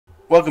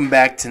Welcome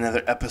back to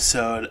another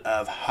episode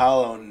of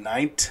Hollow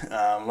Knight.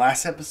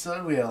 Last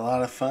episode we had a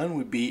lot of fun.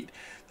 We beat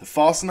the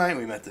False Knight,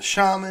 we met the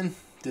Shaman,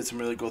 did some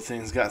really cool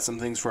things, got some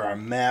things for our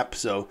map,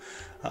 so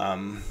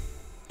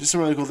just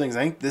some really cool things.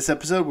 I think this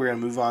episode we're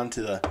going to move on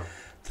to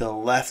the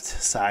left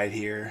side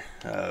here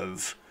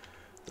of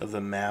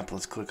the map.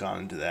 Let's click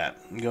on into that.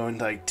 Go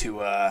into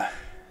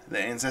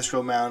the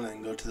Ancestral Mound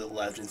and go to the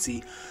left and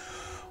see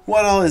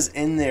what all is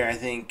in there. I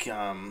think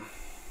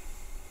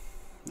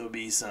there'll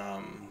be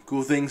some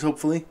cool things.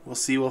 Hopefully, we'll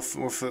see. We'll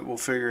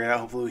figure it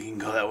out. Hopefully, we can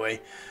go that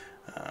way.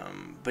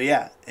 But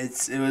yeah,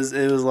 it was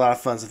a lot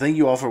of fun. So thank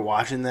you all for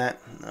watching that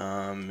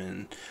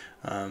and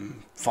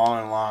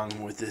following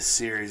along with this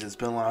series. It's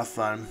been a lot of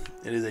fun.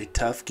 It is a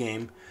tough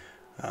game.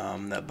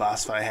 That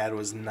boss fight I had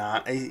was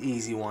not an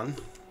easy one,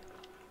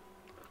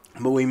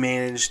 but we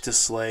managed to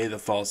slay the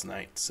False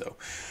Knight. So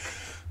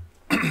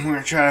we're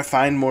gonna try to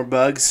find more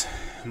bugs,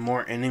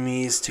 more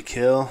enemies to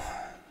kill.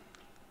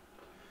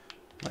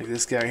 Like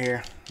this guy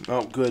here.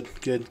 Oh, good.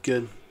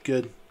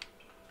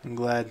 I'm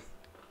glad.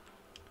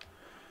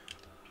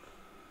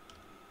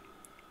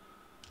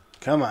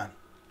 Come on.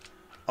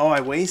 Oh,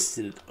 I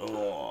wasted it.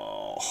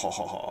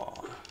 Oh,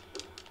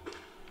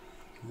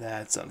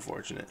 that's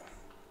unfortunate.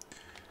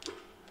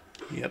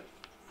 Yep.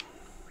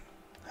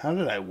 How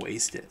did I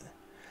waste it?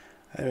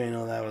 I didn't even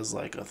know that was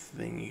like a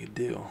thing you could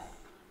do.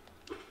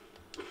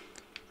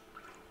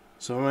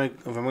 So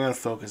if I'm gonna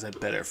focus, I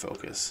better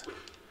focus.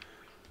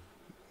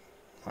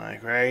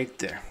 Like right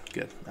there.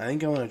 Good. I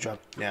think I want to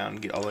drop down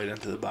and get all the way down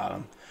to the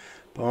bottom.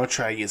 But I want to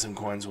try to get some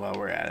coins while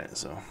we're at it.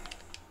 So.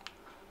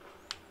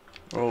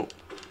 Oh.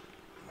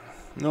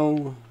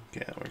 No.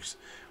 Okay, that works.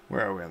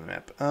 Where are we on the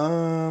map?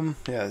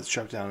 Yeah, let's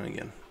drop down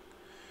again.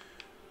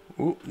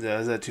 Ooh,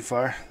 is that too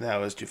far? That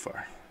was too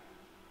far.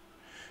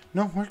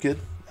 No, we're good.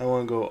 I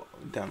want to go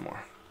down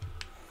more.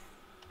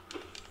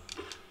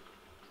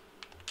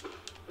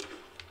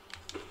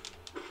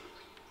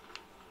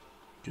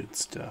 Good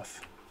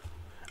stuff.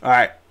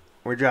 Alright,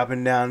 we're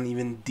dropping down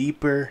even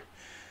deeper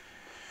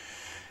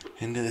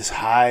into this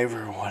hive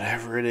or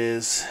whatever it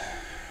is.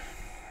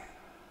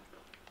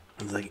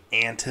 It's like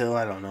anthill,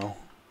 I don't know.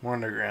 We're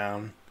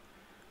underground.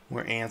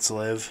 Where ants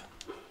live.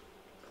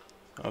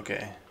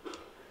 Okay.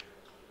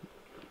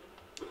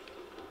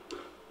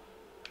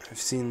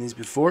 I've seen these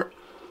before.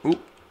 Oop,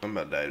 I'm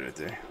about to die right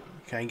there.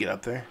 Can I get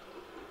up there?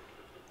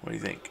 What do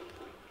you think?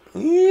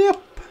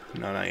 Yep.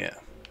 No, not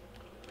yet.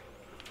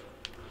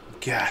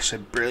 Gosh, I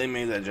barely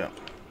made that jump.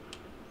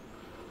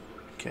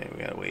 Okay,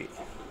 we gotta wait.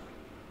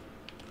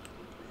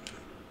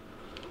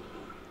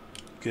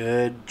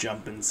 Good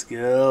jumping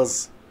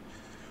skills.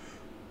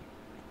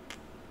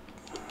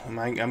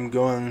 I'm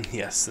going.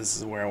 Yes, this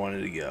is where I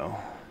wanted to go.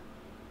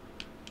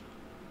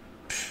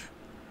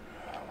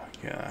 Oh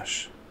my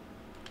gosh.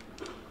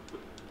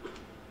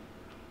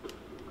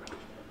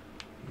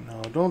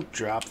 No, don't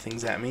drop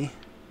things at me.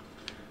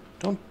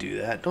 Don't do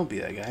that. Don't be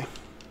that guy.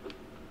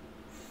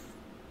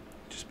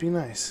 Just be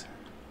nice.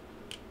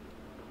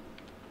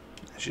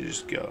 I should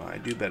just go. I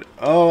do better.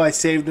 Oh, I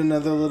saved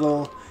another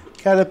little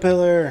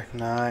caterpillar.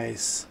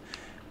 Nice.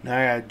 Now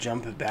I gotta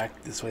jump it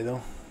back this way,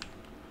 though.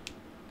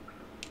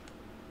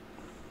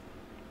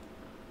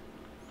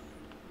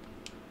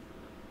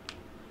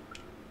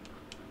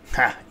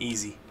 Ha!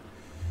 Easy.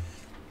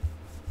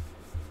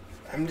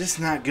 I'm just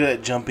not good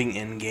at jumping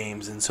in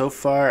games, and so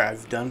far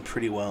I've done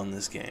pretty well in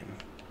this game.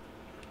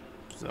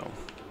 So.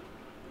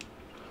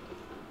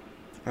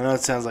 I know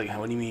it sounds like,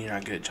 what do you mean you're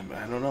not good at jumping?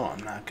 I don't know.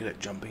 I'm not good at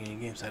jumping in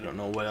games. I don't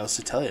know what else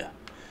to tell you.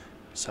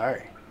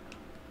 Sorry.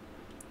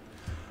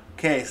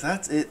 Okay, so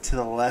that's it to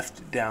the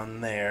left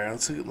down there.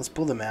 Let's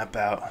pull the map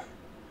out.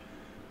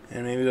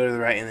 And maybe go to the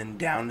right and then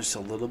down just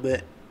a little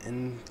bit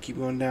and keep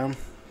going down.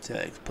 See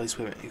that place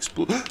where it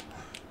explodes.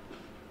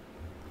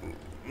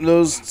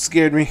 Those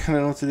scared me. I don't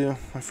know what to do.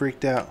 I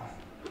freaked out.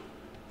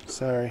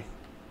 Sorry.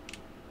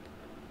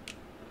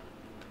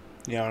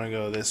 Yeah, I want to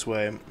go this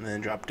way and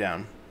then drop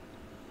down.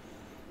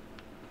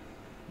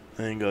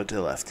 And then go to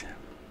the left.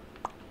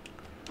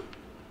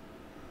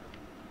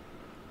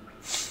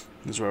 This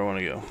is where I want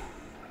to go.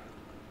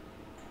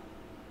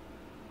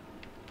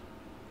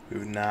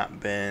 We've not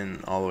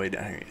been all the way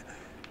down here yet.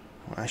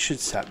 Well, I should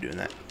stop doing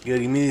that.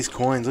 Good, give me these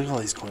coins. Look at all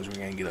these coins we're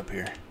going to get up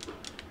here.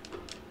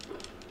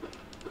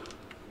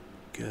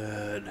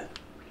 Good.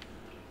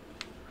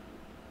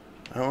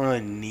 I don't really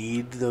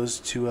need those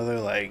two other,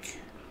 like...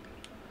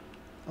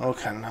 Oh,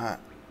 kind of not.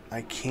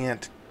 I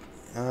can't...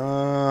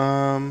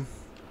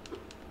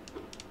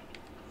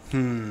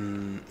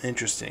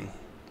 Interesting.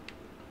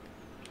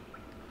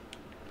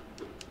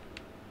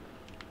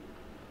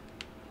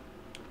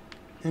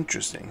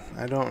 Interesting.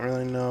 I don't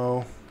really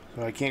know.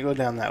 So I can't go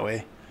down that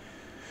way.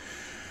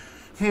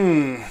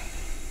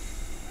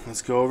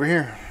 Let's go over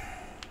here.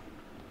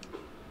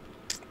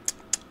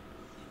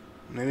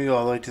 Maybe go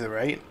all the way to the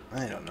right?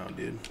 I don't know,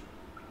 dude.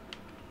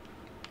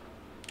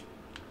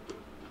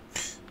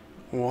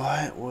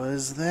 What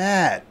was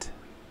that?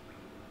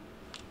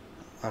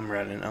 I'm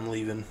running. I'm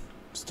leaving.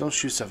 Just don't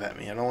shoot stuff at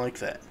me. I don't like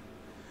that.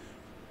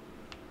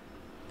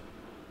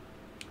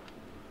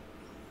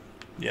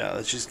 Yeah,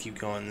 let's just keep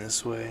going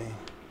this way.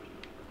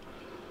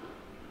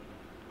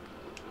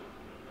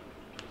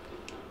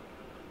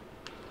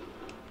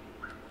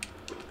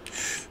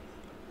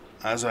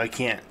 So I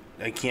can't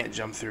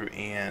jump through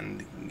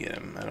and get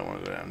him. I don't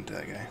want to go down to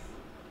that guy.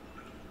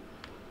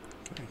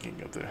 I can't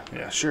go through.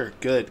 Yeah, sure.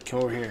 Good.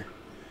 Come over here.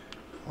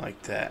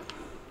 Like that.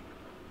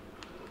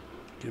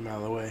 Get him out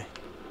of the way.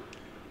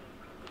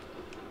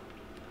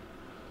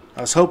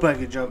 I was hoping I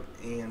could jump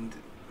and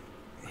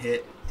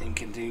hit and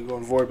continue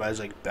going forward, but I was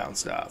like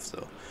bounced off,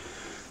 so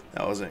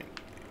that wasn't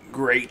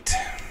great.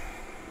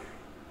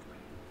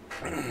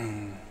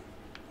 Alright,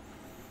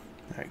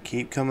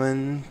 keep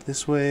coming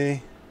this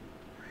way.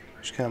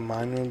 Just kind of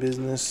mind my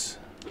business.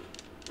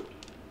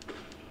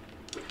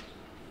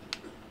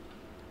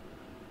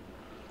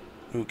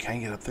 Ooh, can I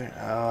get up there?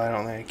 Oh, I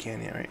don't think I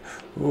can yet, right?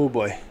 Oh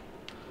boy.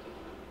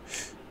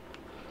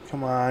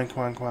 Come on,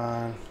 come on, come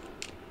on.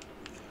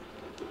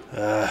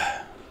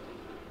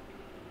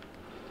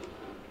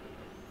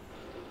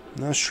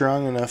 Not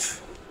strong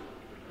enough.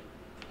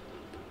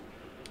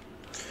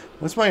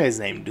 What's my guy's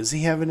name? Does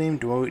he have a name?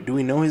 Do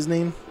we know his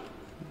name?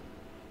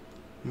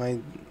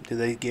 Did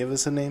they give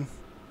us a name?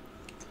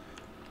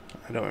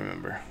 I don't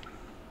remember.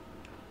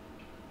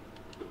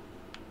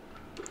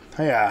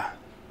 Hiya.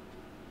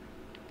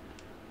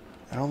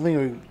 I don't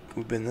think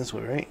we've been this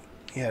way, right?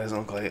 Yeah, it doesn't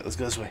look like it. Let's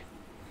go this way.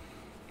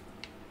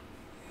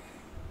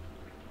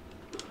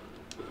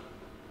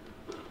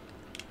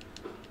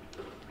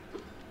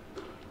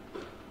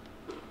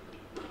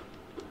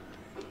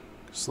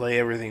 Slay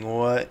everything.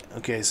 What?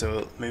 Okay,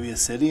 so maybe a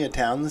city, a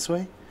town this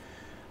way?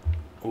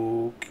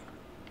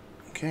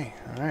 Okay,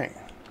 alright.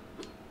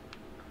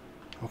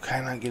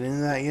 Okay, not get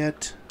into that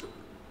yet.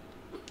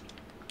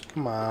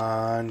 Come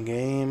on,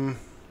 game.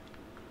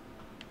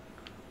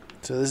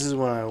 So this is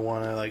when I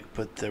want to like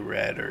put the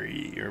red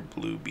or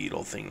blue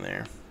beetle thing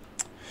there.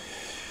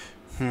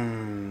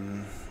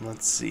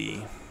 Let's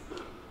see.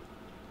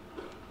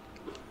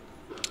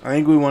 I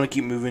think we want to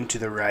keep moving to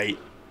the right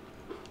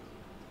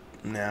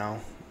now,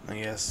 I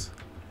guess.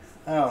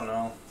 I don't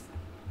know.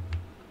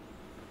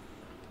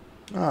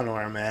 I don't know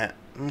where I'm at.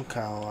 I'm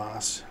kind of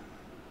lost.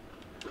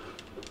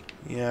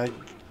 Yeah,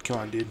 come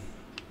on, dude.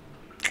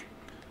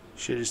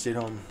 Should have stayed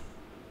home.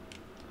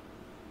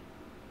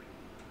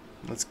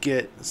 Let's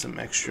get some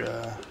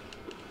extra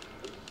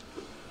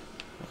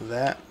of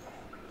that.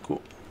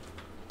 Cool.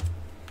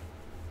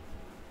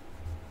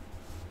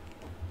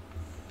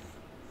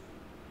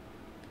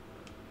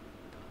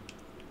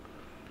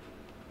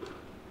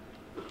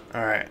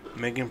 Alright,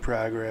 making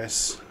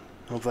progress.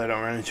 Hopefully I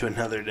don't run into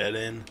another dead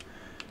end.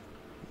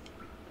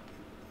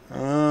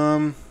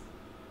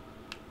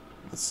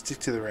 Let's stick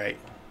to the right.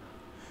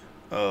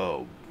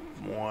 Oh,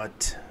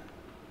 what?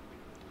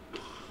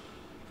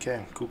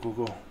 Okay,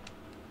 cool.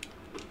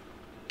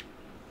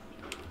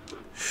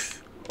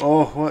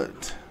 Oh,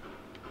 what?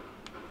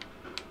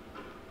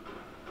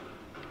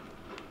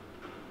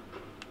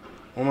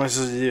 What am I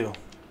supposed to do?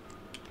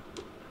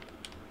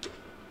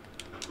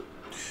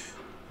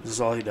 This is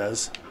all he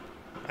does.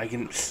 I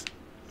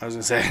was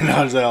gonna say I can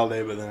dodge that all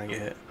day, but then I get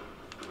hit.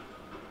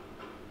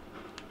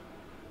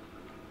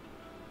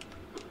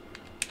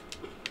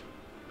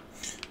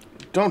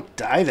 Don't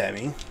dive at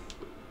me.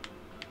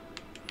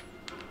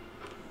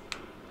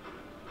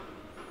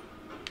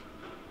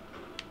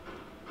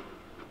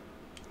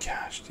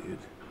 Gosh, dude.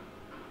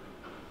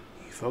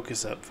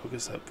 Focus up,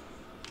 focus up.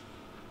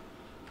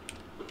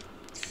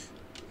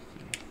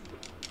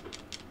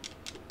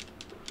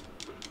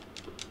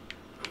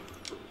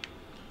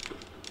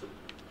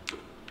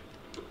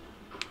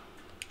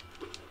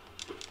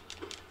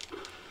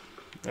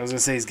 I was gonna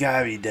say he's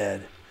gotta be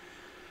dead.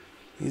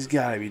 He's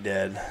gotta be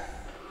dead.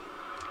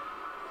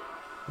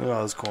 Look at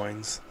all those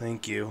coins.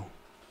 Thank you.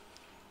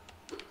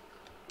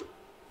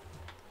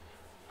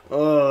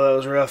 Oh, that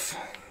was rough.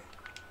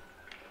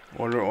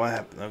 Wonder what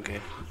happened.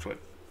 Okay, that's what.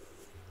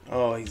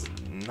 Oh, he's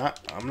not.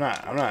 I'm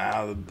not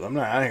out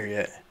of here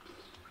yet.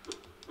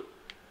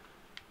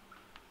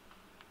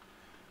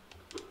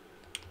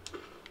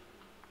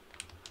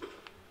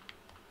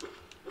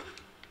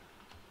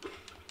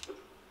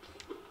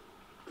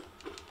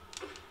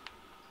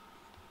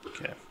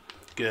 Okay,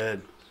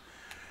 good.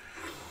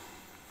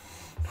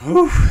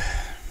 Whew.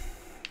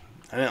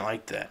 I didn't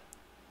like that.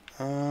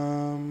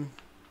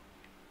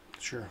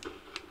 Sure.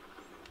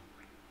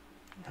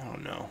 I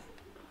don't know.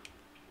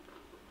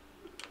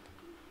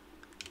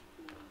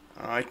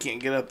 Oh, I can't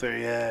get up there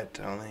yet.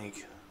 I don't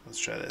think. Let's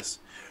try this.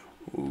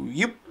 Ooh,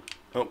 yep.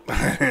 Oh,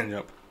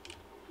 nope.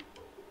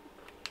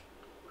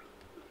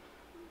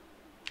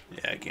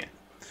 Yeah, I can't.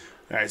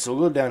 Alright, so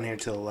we'll go down here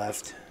to the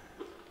left.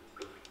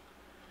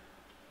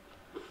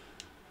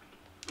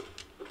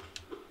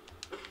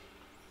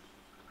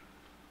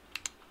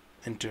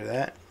 Enter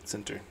that. Let's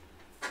enter.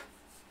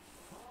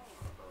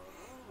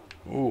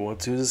 Ooh,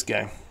 who's this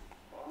guy?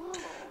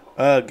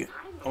 Ugh.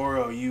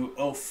 Oro, you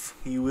oaf.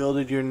 You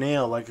wielded your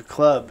nail like a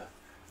club.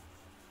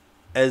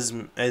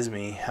 Esme,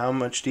 how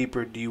much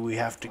deeper do we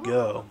have to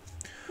go?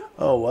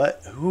 Oh,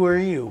 what? Who are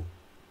you?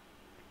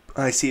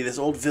 I see this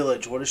old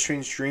village. What a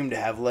strange dream to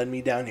have led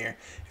me down here.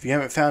 If you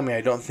haven't found me,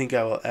 I don't think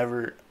I would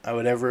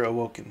ever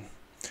awoken.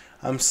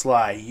 I'm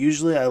Sly.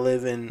 Usually I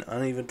live an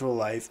uneventful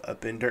life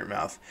up in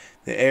Dirtmouth.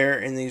 The air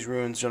in these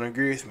ruins don't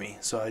agree with me,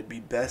 so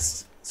I'd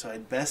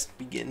best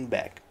be getting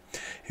back.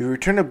 If you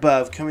return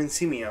above, come and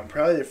see me. I'm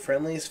probably the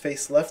friendliest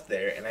face left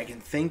there, and I can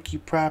thank you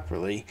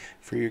properly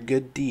for your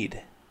good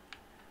deed.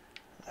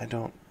 I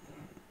don't...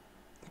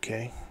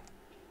 Okay.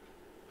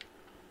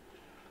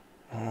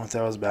 I don't know what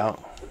that was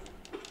about.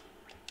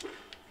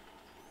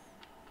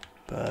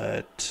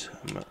 But...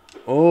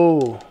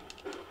 oh!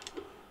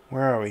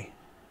 Where are we?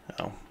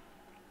 Oh.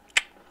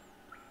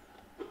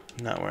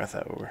 Not where I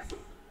thought we were.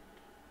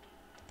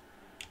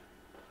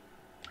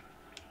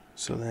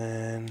 So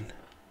then...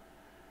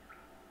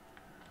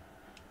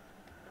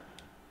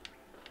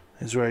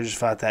 this is where I just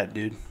fought that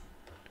dude.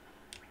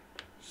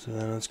 So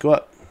then let's go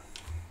up.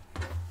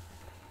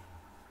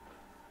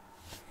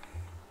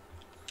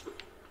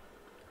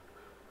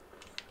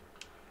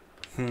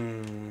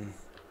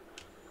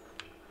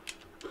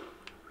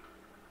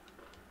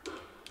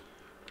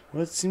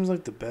 What seems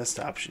like the best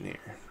option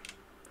here?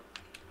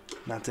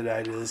 Not to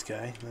die to this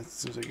guy. That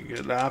seems like a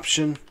good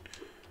option.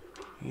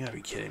 You gotta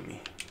be kidding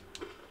me.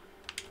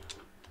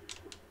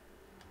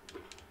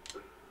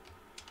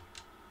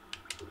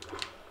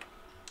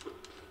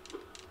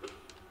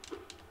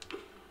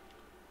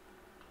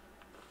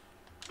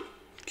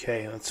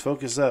 Okay, let's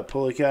focus up.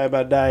 Holy cow, I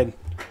about died.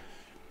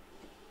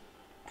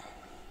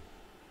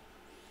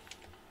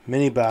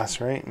 Mini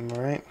boss, right? Am I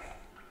right?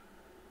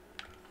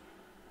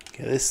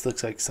 Okay, this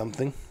looks like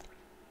something.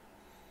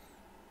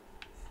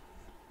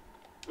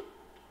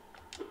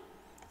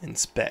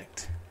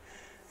 Inspect.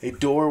 A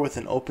door with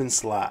an open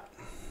slot.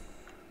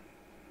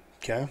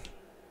 Okay.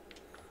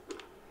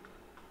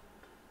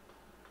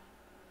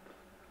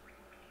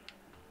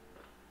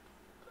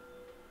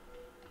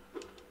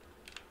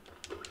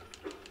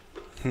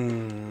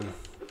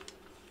 I'm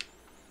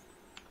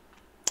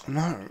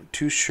not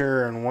too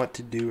sure on what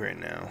to do right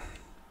now.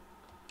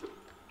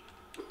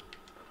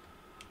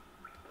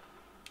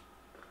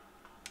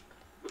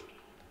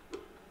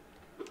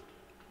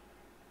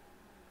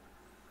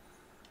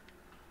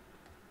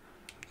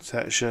 Does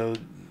that show?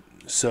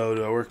 So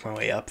do I work my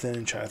way up then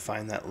and try to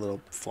find that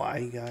little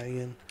fly guy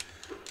again?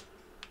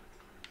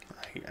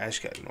 I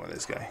just gotta ignore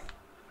this guy.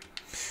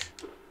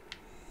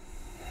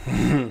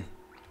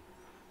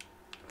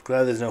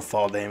 Glad there's no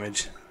fall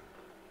damage.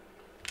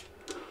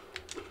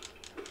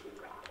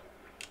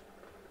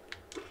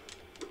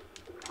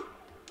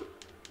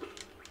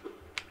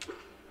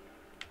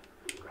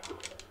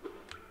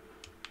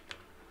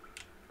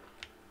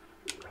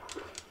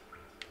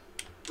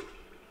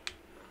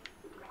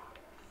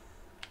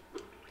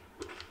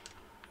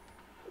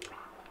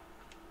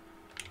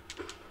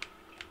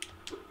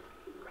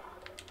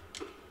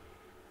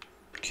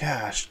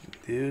 Gosh,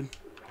 dude.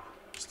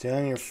 Stay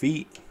on your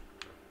feet.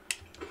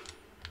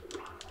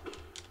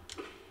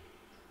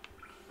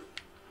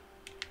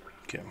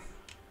 Okay.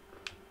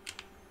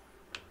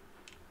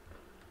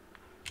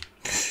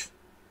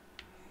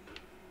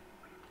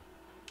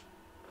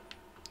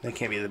 That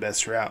can't be the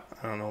best route.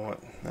 I don't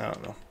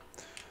know.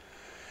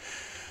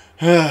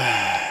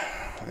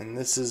 And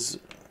this is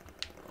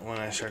when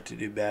I start to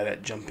do bad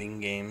at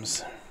jumping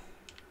games.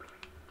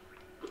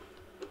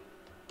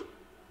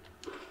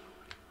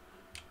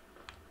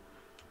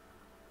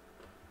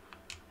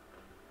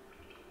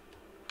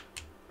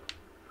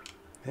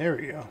 There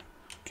we go.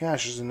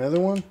 Gosh, there's another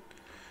one?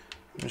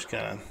 I'm just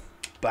gonna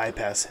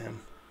bypass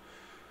him.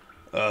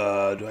 Do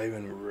I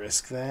even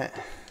risk that?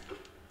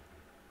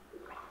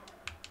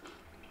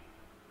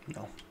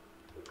 No.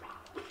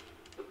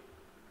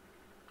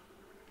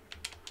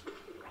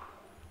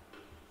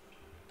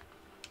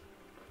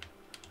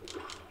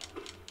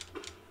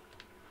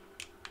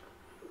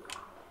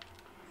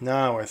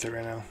 Not worth it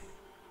right now.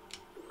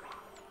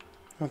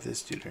 Not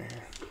this dude right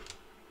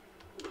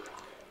here.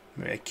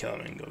 Maybe I kill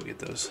him and go get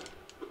those.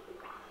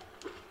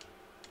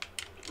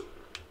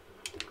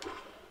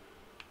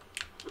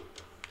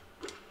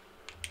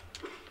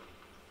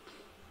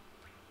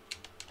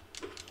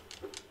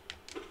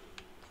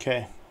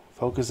 Okay,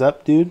 focus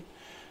up, dude.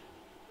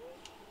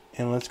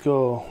 And let's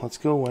go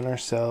win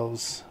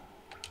ourselves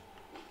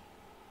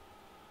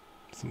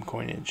some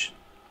coinage.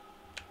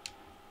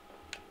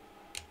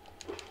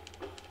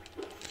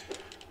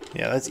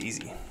 Yeah, that's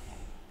easy.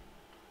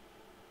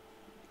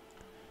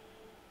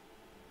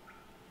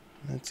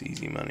 That's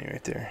easy money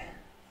right there.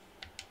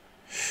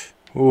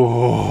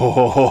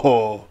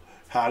 Whoa!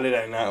 How did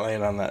I not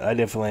land on that? I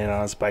definitely landed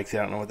on a spike. I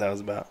don't know what that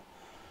was about.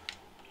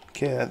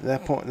 Okay, at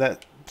that point,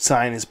 that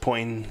sign is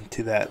pointing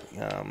to that.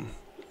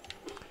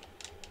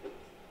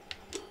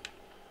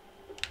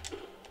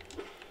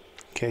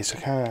 Okay, so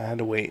I kind of had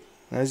to wait.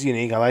 That's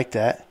unique. I like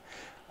that.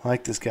 I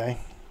like this guy.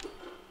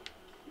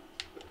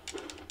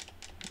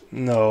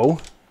 No.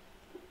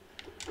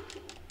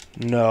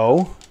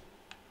 No.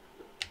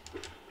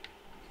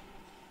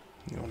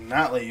 I will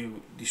not let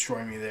you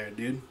destroy me there,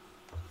 dude.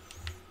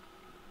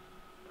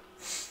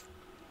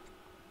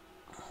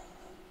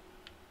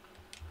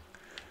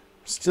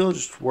 Still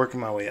just working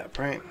my way up,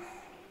 right?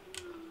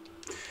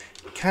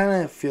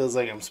 Kind of feels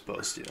like I'm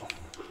supposed to.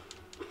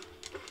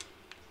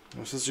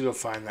 I'm supposed to go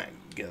find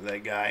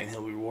that guy, and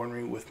he'll reward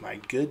me with my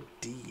good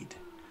deed.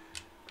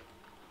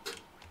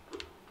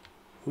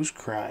 Who's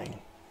crying?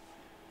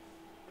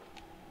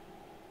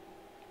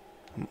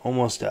 I'm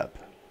almost up.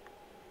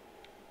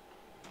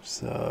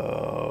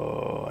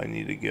 So I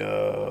need to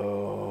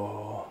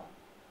go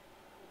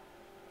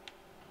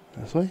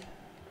this way.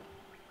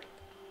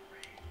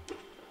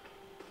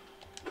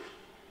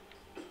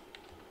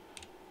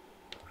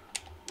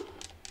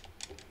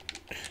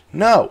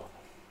 No!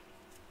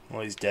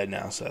 Well, he's dead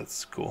now, so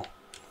that's cool.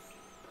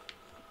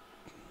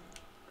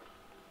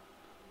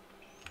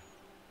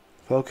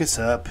 Focus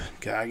up.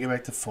 Gotta get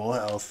back to full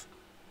health.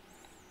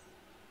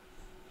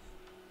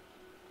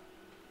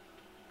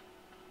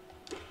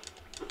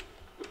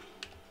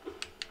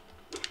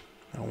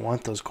 I don't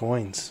want those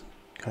coins,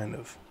 kind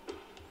of.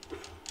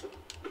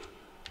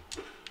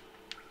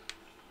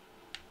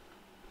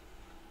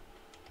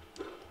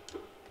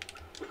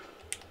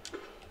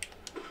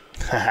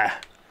 Haha.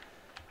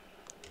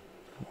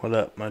 What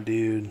up, my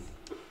dude?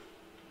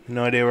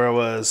 No idea where I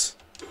was.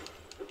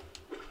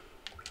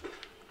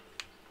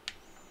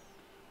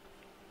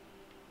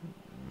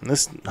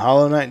 This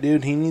Hollow Knight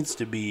dude, he needs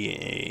to be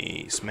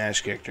a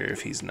Smash character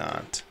if he's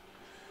not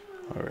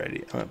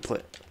already. I'm gonna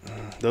play.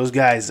 Those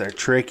guys are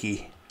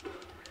tricky.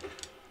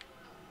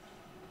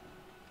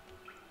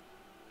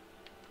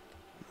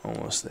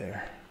 Almost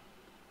there.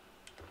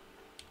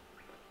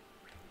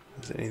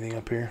 Is there anything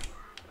up here?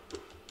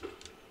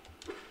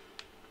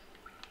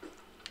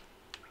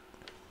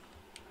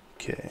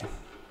 Okay.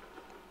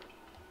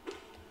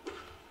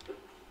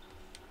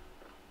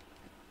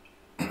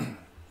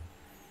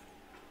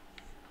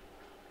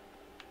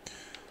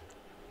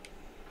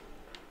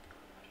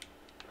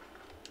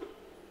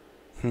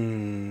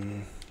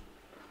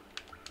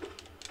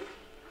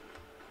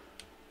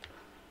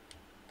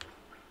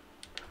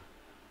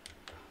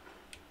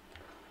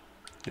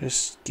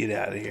 Just get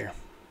out of here.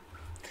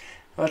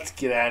 Let's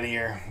get out of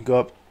here. Go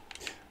up.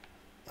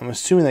 I'm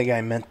assuming that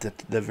guy meant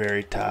the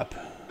very top.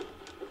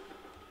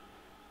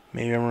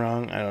 Maybe I'm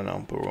wrong. I don't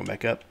know. But we're going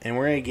back up. And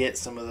we're going to get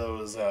some of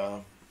those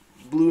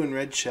blue and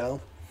red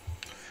shell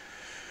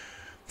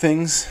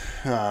things.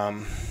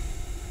 Can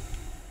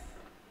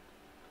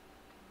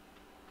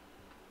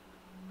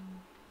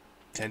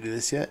I do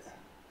this yet?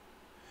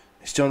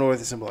 I still don't know where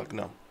the symbol is.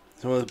 No.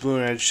 Some of those blue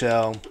and red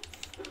shell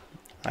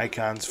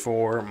icons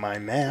for my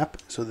map.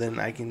 So then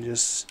I can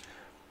just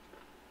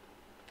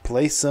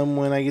place them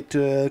when I get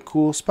to a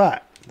cool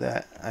spot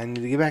that I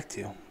need to get back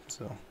to.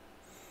 So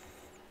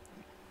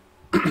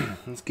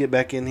let's get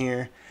back in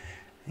here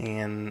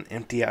and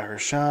empty out her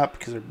shop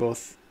because they're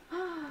both.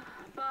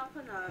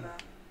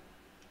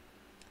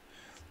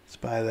 Let's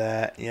buy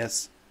that,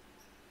 yes,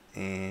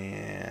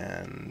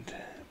 and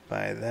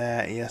buy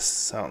that,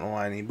 yes. I don't know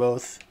why I need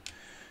both,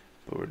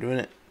 but we're doing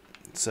it.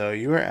 So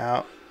you are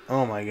out.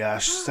 Oh my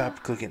gosh!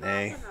 Stop clicking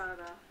A.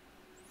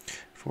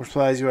 For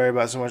supplies you worry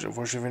about so much.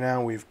 Unfortunately for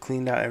now, we've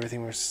cleaned out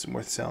everything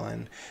worth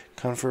selling.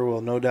 Comfort will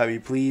no doubt be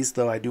pleased,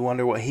 though I do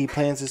wonder what he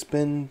plans to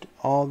spend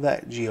all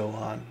that Geo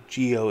on.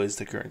 Geo is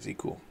the currency.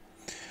 Cool.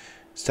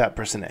 Stop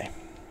pressing A.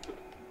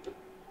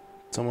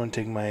 Someone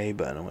take my A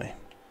button away.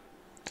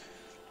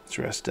 Let's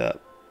rest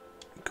up.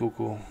 Cool,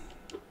 cool.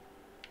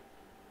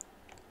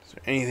 Is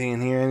there anything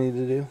in here I need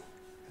to do?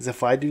 Is the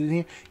Fly dude in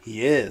here?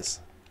 He is.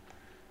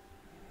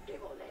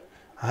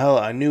 Hell,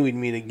 I knew we'd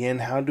meet again.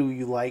 How do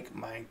you like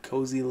my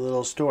cozy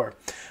little store?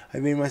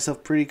 I've made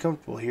myself pretty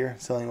comfortable here,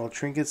 selling old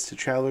trinkets to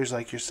travelers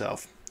like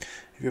yourself.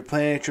 If you're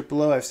planning a trip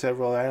below, I have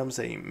several items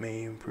that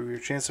may improve your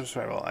chance of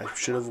survival. I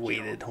should have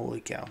waited. Holy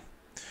cow.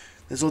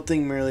 This whole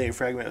thing merely a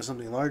fragment of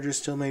something larger.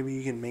 Still, maybe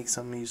you can make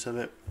some use of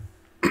it.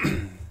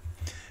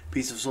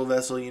 Piece of soul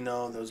vessel, you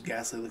know, those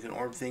ghastly looking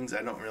orb things.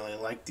 I don't really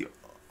like the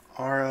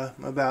aura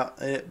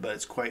about it, but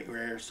it's quite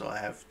rare, so I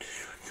have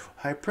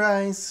high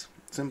price.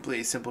 Simply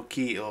a simple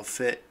key. It will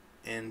fit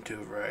into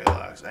a variety of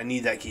locks. I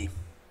need that key.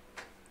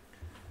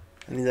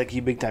 I need that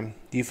key big time.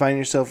 Do you find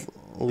yourself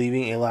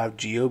leaving a lot of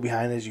Geo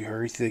behind as you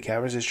hurry through the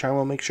caverns? This charm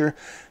will make sure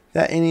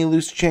that any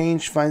loose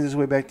change finds its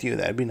way back to you.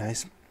 That'd be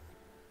nice.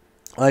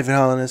 Life in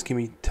hollowness can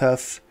be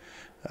tough.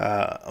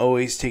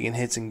 Always taking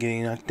hits and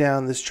getting knocked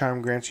down. This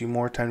charm grants you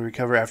more time to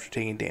recover after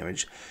taking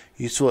damage.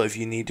 Useful if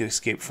you need to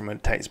escape from a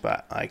tight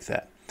spot like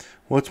that.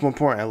 What's more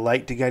important, a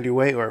light to guide your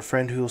way or a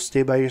friend who will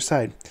stay by your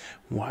side?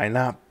 Why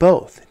not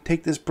both?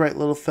 Take this bright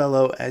little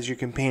fellow as your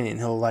companion.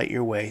 He'll light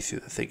your way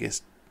through the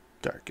thickest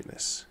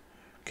darkness.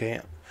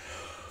 Okay.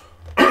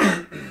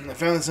 I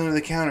found this under the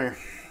counter.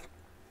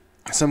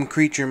 Some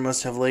creature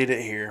must have laid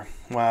it here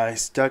while I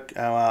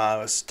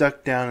was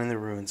stuck down in the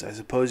ruins. I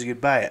suppose you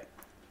could buy it.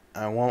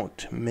 I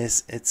won't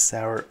miss its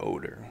sour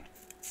odor.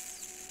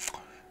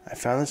 I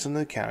found this under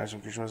the counter.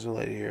 Some creature must have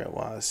laid it here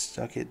while I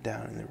stuck it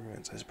down in the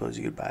ruins. I suppose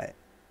you could buy it.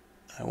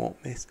 I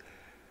won't miss.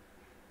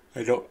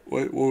 I don't.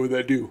 What would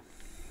that do?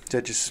 Is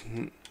that just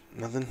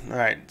nothing?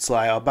 Alright,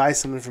 Sly, I'll buy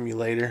something from you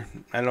later.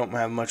 I don't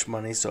have much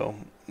money, so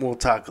we'll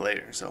talk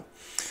later. So,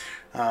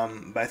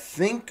 But I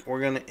think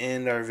we're going to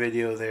end our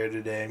video there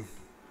today.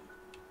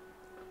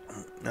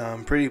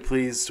 I'm pretty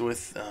pleased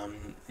with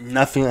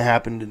nothing that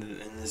happened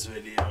in this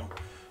video.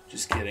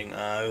 Just kidding.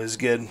 It was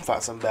good.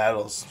 Fought some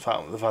battles.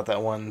 Fought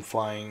that one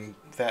flying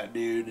fat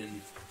dude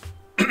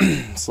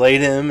and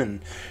slayed him,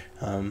 and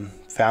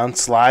found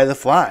Sly the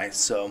Fly.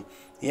 So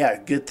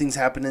yeah, good things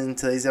happening in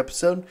today's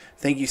episode.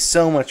 Thank you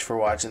so much for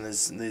watching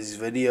these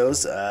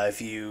videos.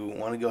 If you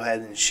want to go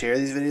ahead and share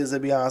these videos,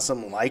 that'd be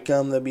awesome. Like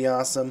them, that'd be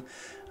awesome.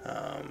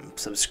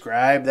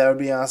 Subscribe, that would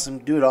be awesome.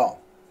 Do it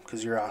all,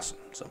 because you're awesome.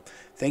 So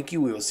thank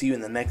you. We will see you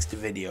in the next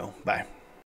video. Bye.